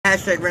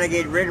hashtag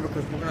Renegade Raider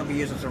because we're gonna be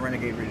using some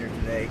Renegade Raider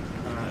today.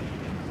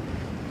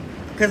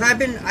 Because I've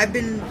been,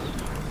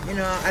 you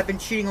know, I've been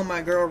cheating on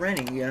my girl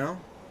Rennie. You know,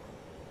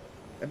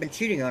 I've been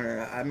cheating on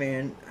her. I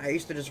mean, I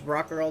used to just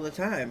rock her all the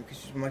time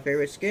because she's my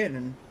favorite skin,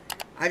 and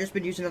I just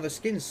been using other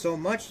skins so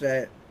much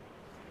that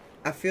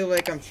I feel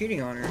like I'm cheating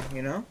on her.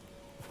 You know,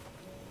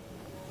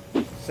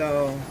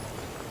 so.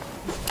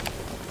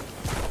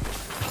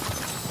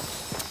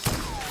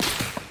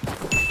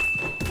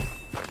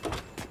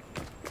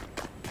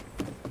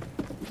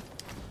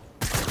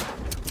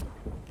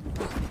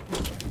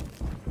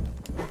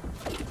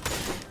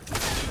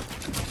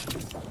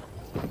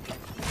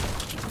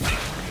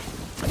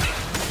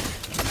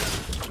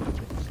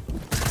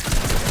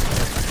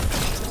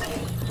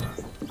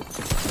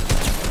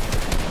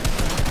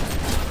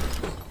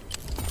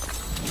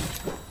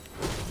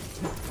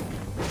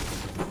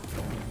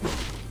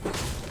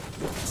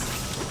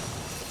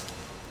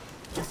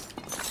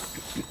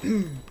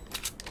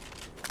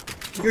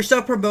 You're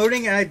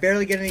self-promoting and I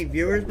barely get any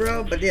viewers,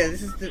 bro. But yeah,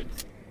 this is the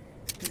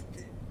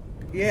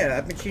yeah,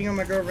 I've been cheating on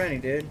my girl Rennie,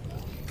 dude.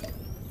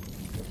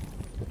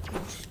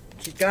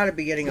 She's got to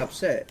be getting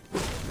upset.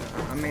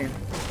 I mean,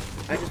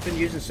 I've just been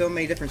using so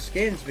many different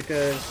skins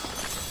because...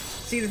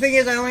 See, the thing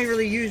is, I only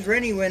really use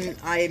Rennie when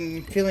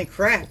I'm feeling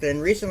cracked.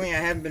 And recently, I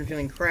haven't been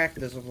feeling cracked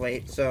as of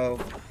late, so...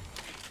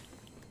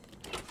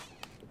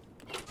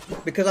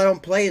 Because I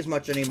don't play as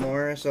much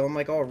anymore, so I'm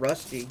like all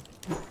rusty.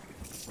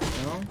 You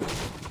know?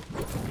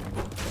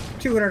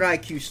 200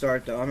 IQ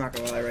start, though. I'm not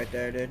gonna lie right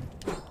there, dude.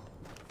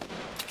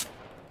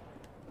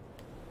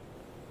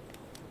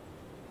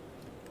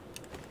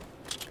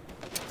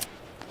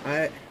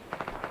 I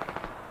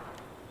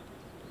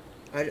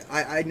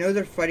know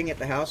they're fighting at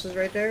the houses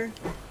right there,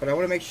 but I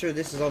want to make sure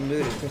this is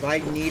unlooted, because I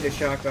need a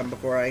shotgun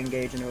before I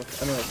engage into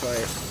another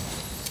fight.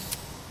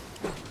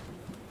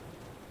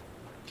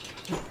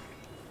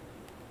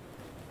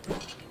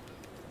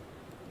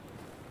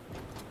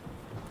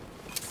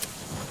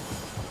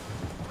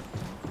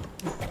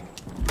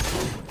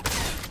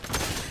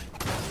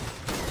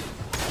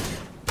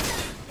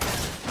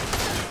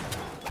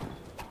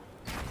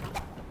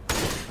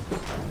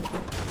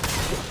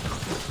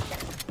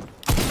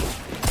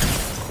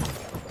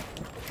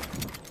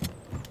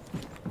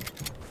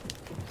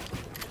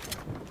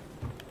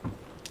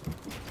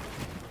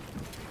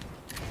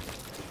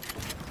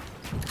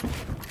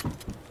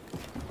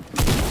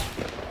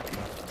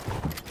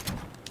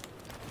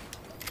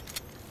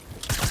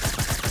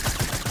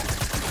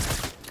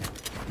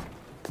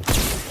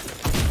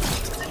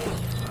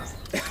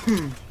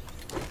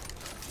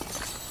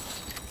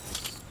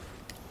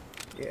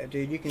 Yeah,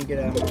 dude, you can get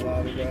out of my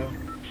lobby, bro.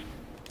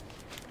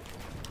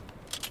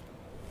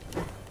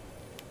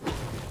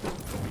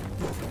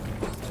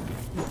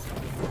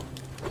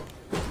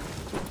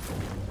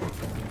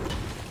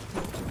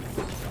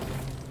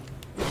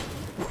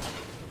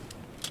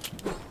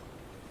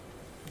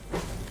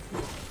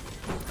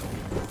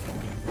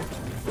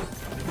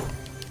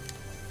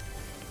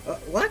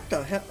 What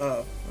the hell?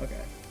 Oh,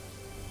 okay.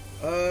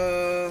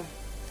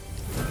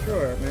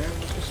 Sure, man.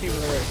 Let's just see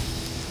where...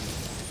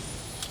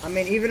 I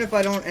mean, even if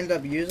I don't end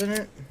up using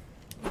it,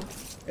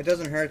 it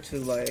doesn't hurt to,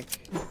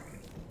 like,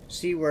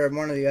 see where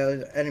one of the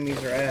other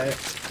enemies are at.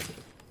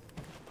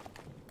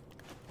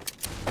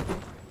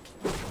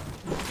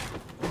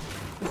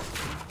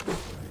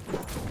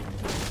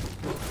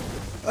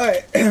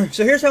 Alright,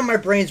 so here's how my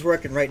brain's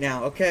working right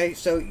now, okay?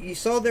 So you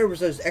saw there was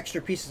those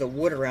extra pieces of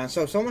wood around.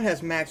 So someone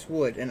has max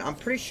wood, and I'm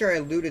pretty sure I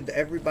looted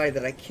everybody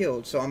that I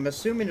killed. So I'm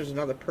assuming there's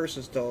another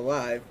person still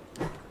alive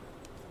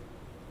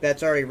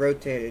that's already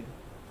rotated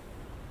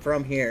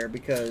from here,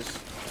 because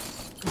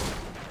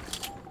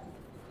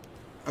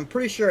I'm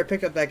pretty sure I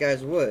picked up that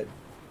guy's wood.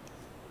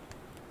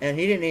 And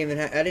he didn't even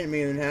I didn't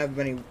even have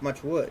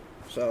much wood.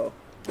 So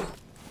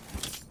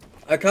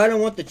I kind of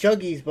want the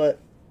chuggies, but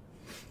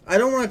I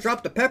don't want to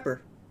drop the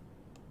pepper.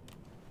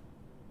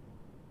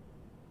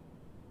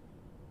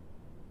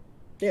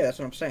 Yeah, that's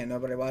what I'm saying.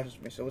 Nobody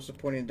watches me, so what's the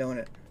point in doing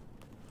it?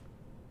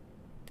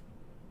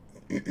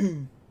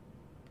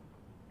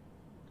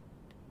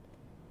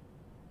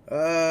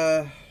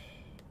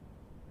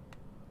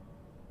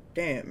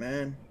 Damn,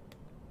 man.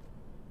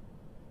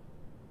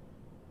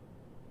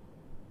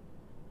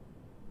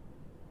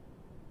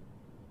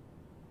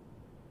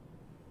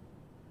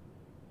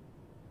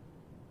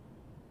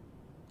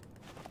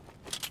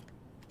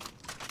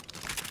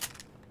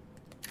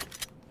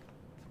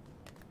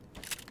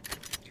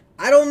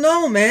 I don't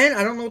know, man.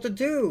 I don't know what to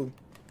do.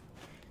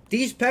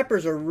 These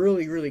peppers are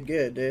really, really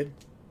good, dude.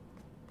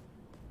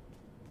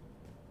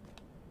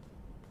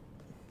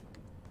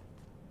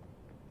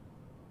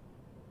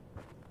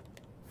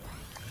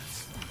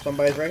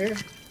 Somebody's right here.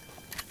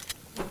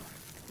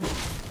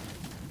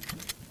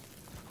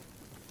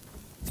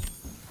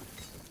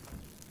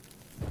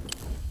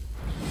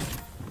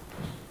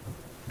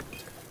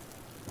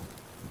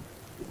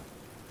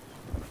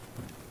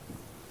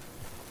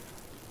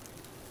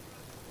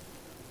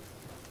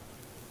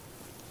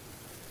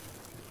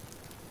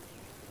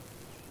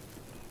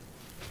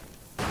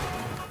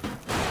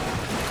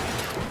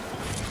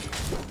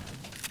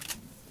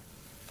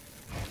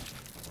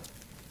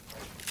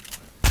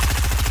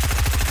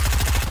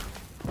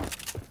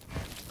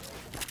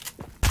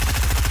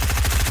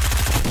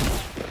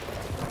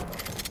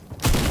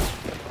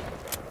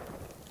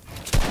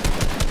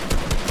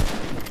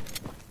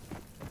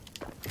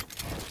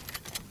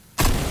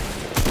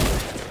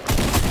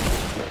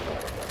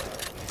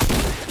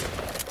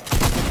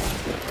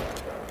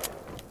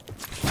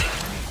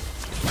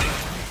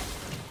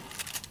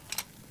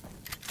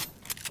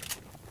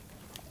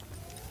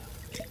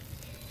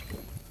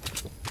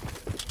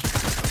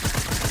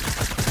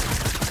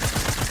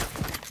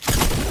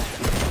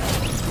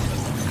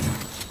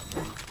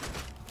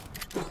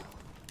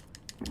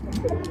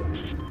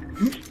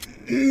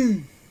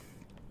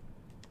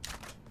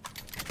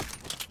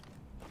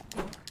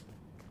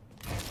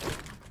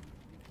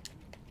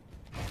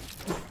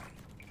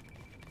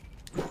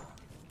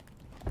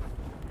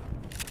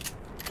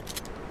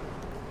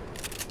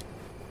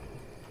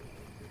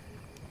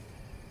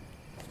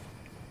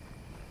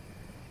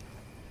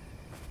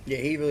 Yeah,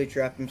 he really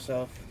trapped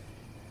himself.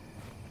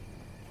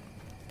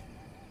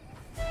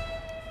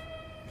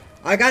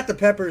 I got the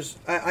peppers.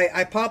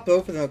 I popped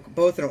both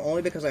of them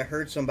only because I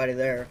heard somebody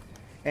there,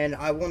 and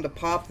I wanted to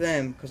pop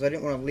them because I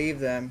didn't want to leave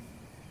them.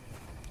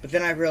 But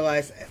then I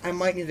realized I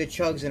might need the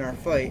chugs in our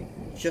fight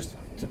just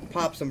to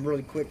pop some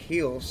really quick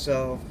heals,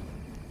 so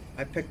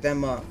I picked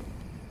them up.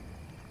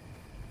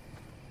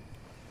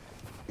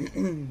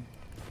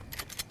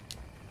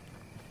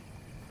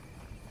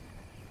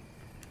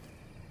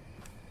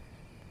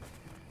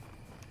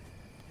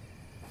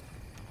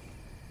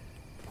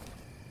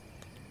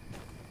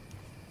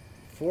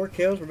 4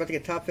 kills. We're about to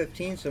get top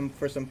 15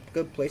 for some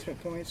good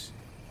placement points.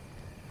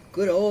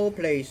 Good old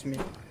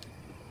placement.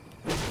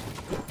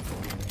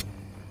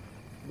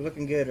 We're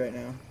looking good right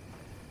now.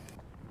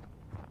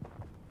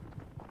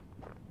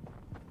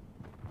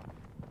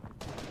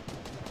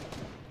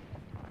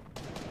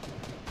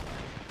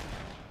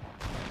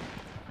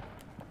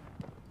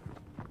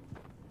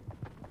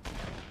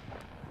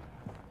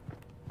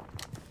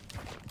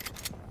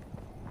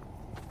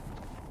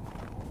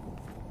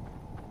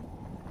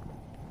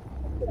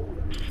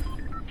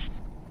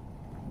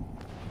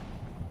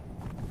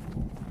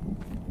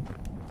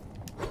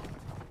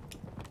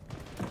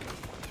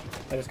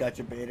 I just got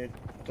you baited.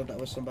 I thought that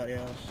was somebody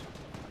else.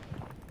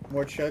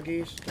 More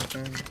chuggies.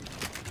 Okay.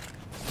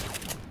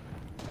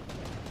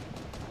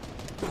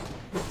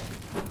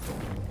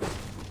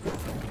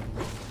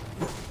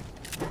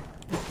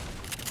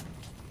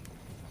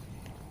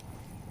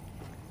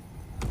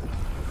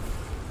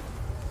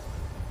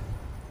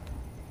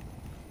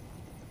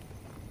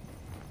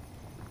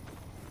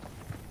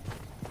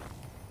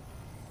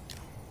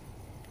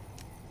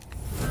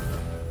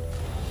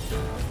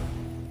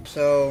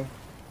 So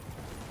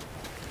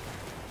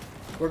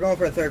we're going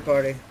for a third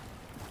party.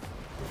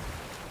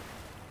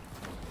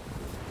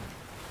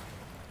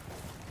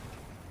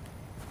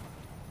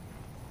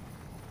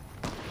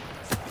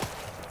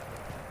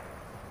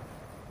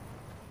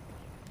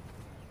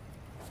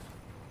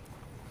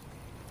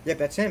 Yep,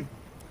 that's him.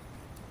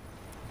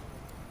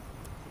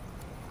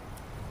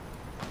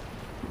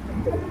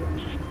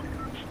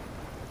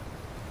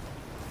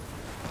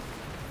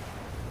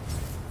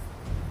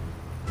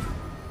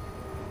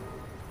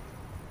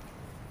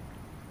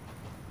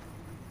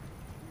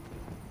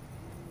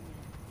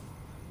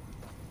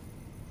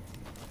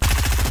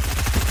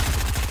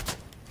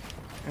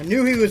 I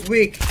knew he was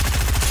weak.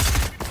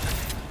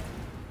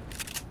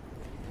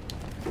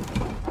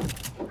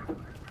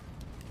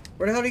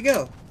 Where the hell did he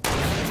go?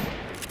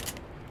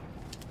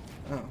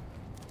 Oh.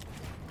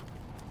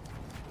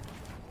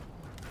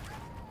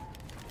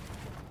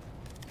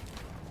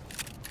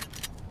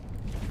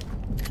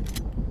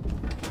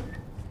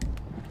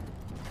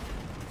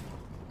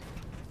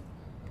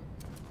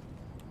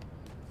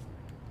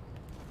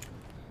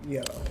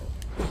 Yo.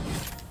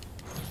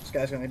 This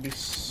guy's gonna be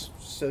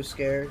so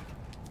scared.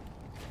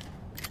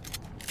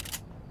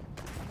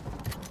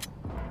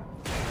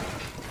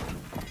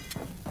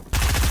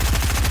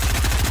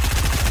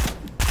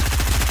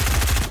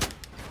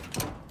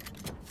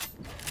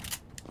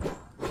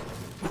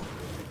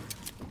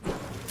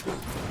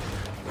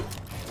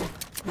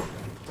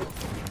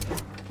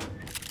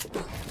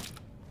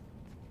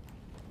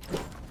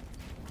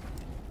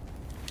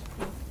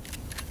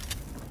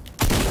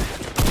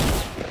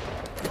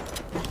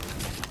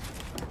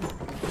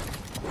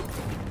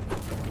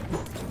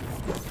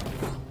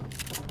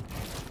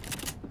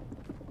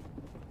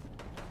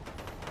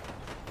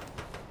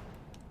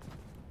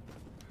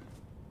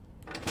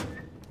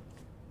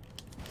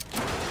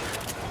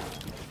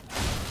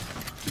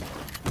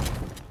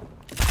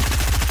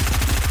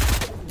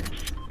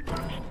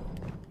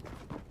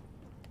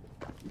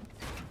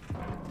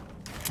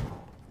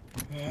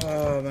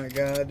 Oh my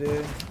god,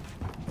 dude.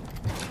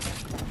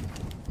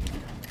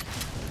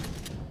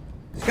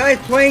 This guy's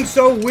playing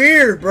so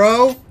weird,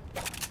 bro.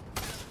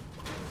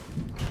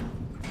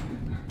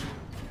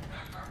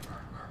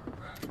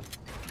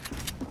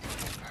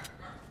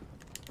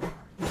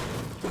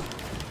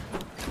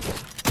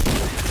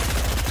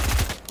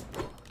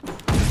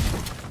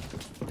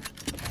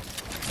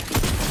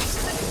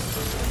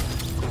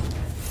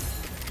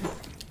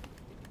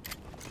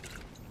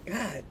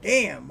 God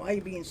damn, why are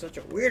you being such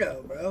a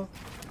weirdo, bro?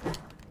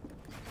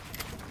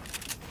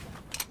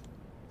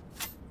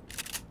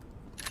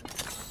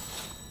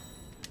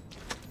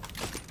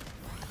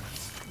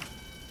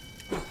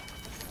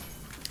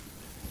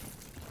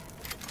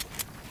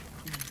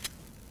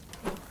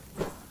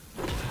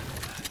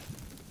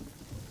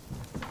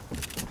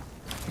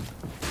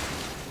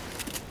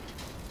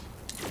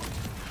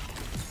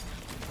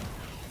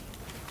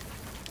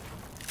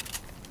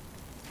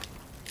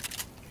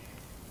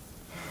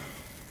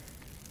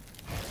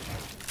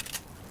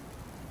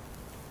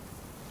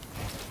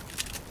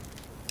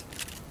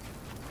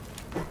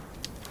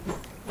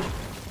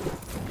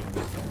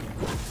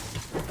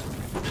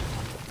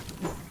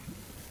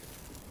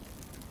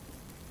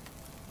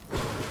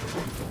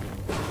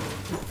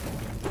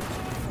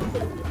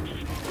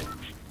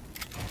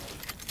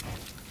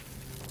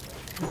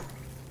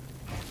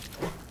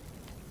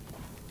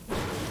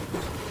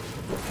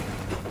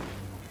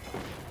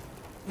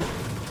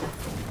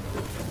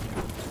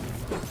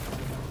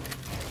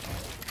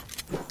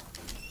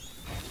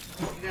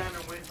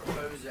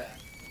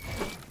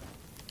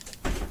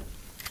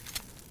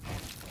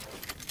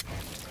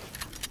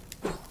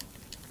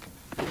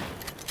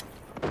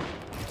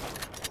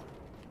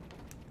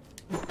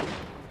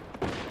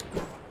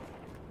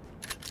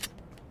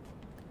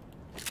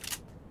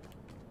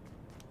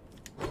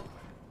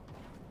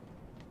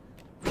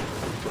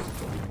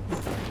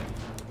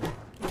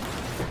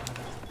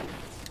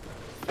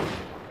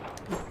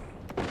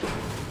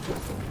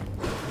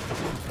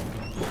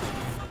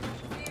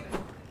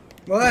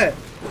 What?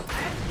 I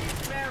have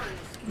to do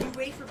berries. Can you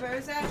wait for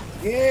Bozak?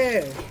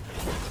 Yeah.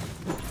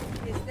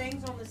 His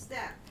thing's on the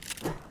step.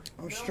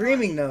 I'm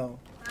streaming though.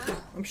 Huh?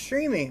 I'm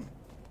streaming.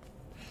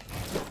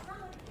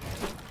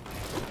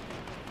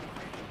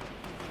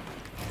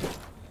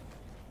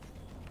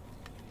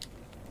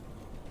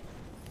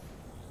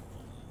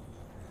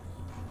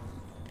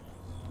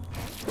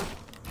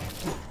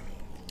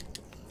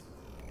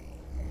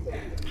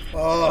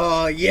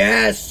 Oh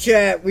yes,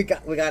 chat. We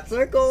got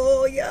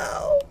circle,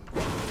 yo.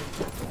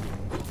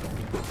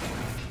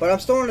 But I'm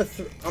still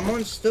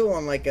on still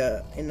on like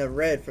in the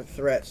red for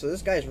threat. So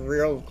this guy's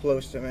real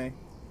close to me.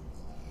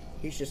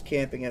 He's just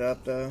camping it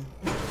up though.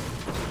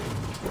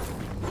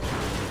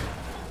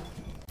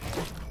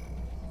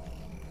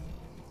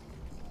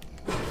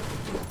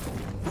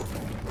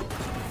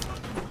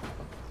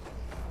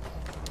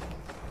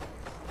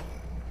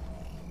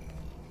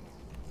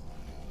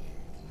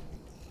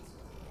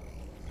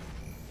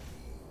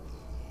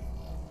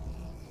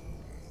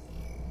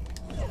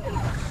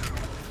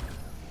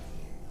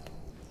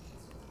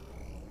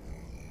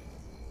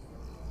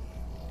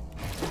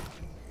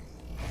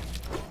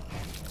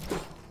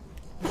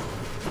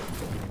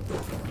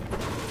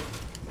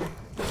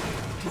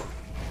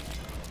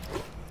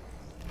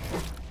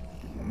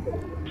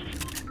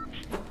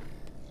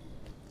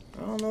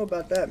 I don't know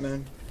about that,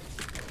 man.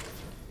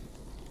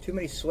 Too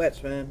many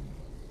sweats, man.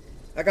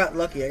 I got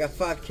lucky. I got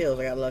 5 kills.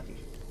 I got lucky.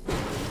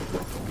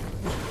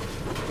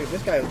 Dude,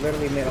 this guy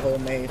literally made a whole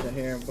maze in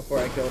here before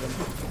I killed him.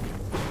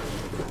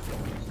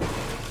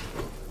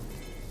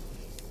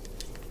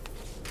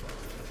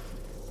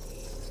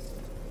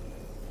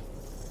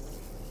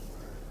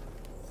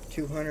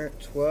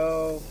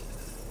 $212.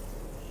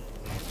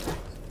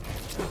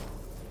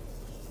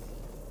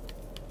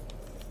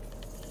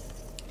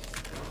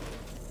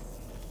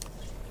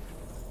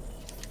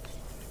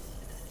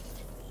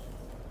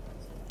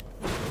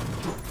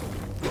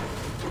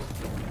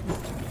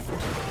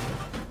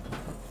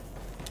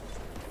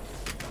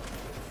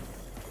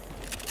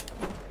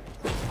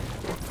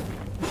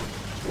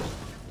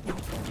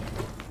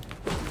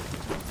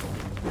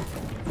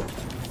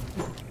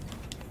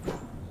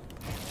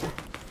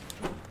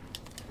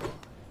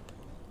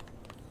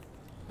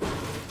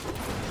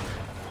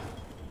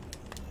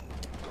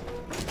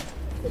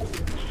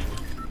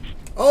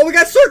 Oh, we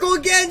got circle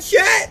again,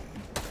 chat!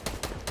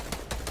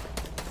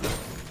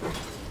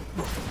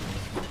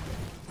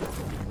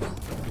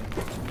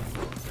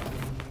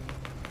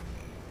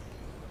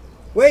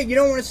 Wait, you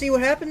don't want to see what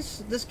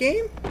happens this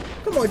game?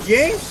 Come on,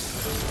 James.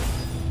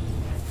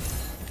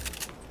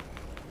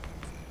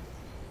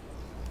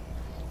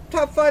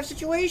 Top 5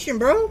 situation,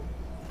 bro.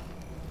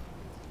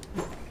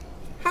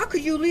 How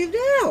could you leave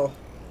now?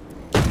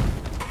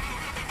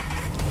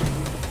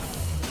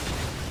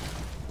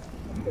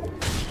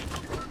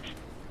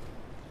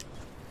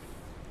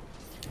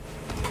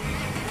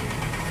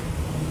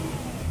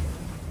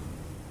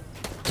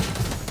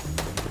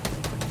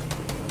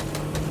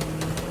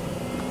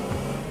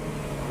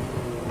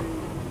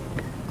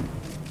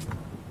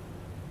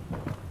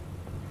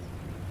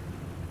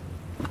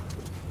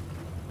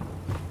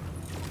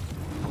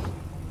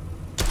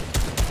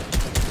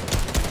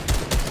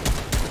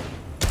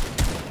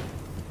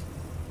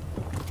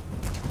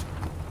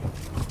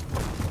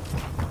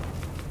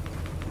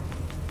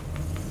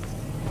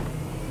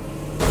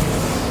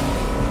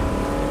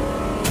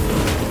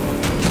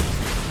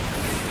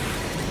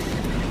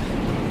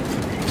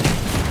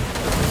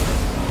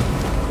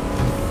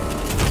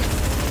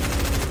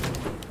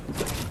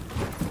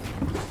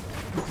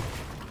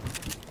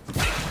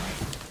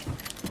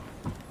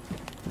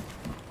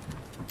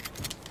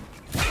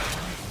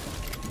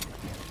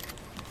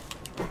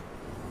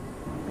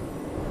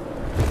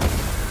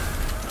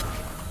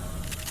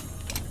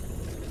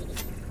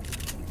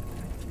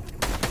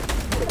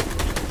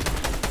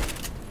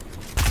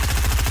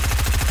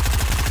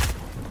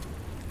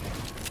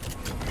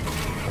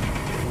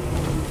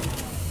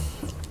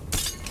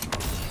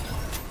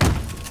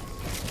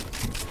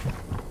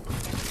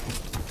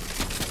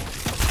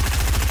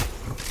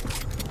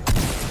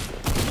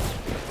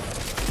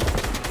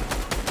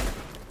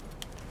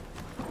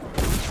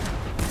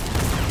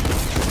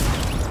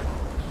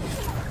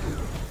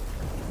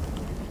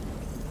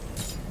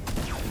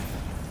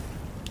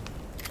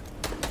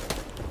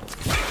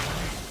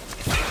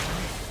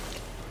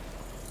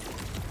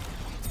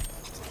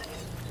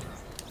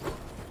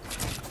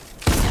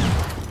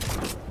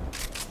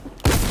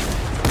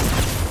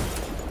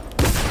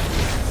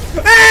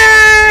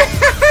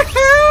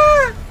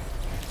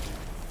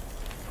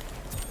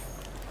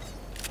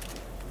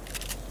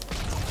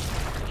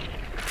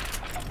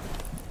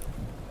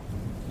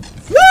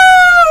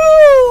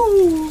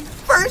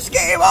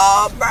 Game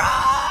on,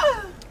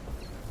 bruh!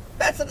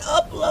 That's an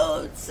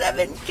upload.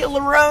 7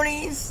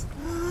 kiloronies.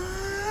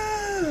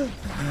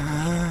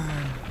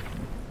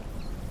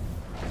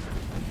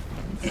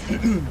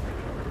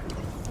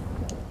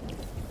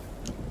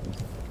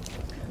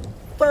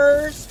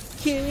 First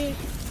kick,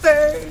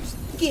 first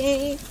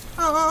game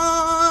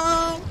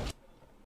on.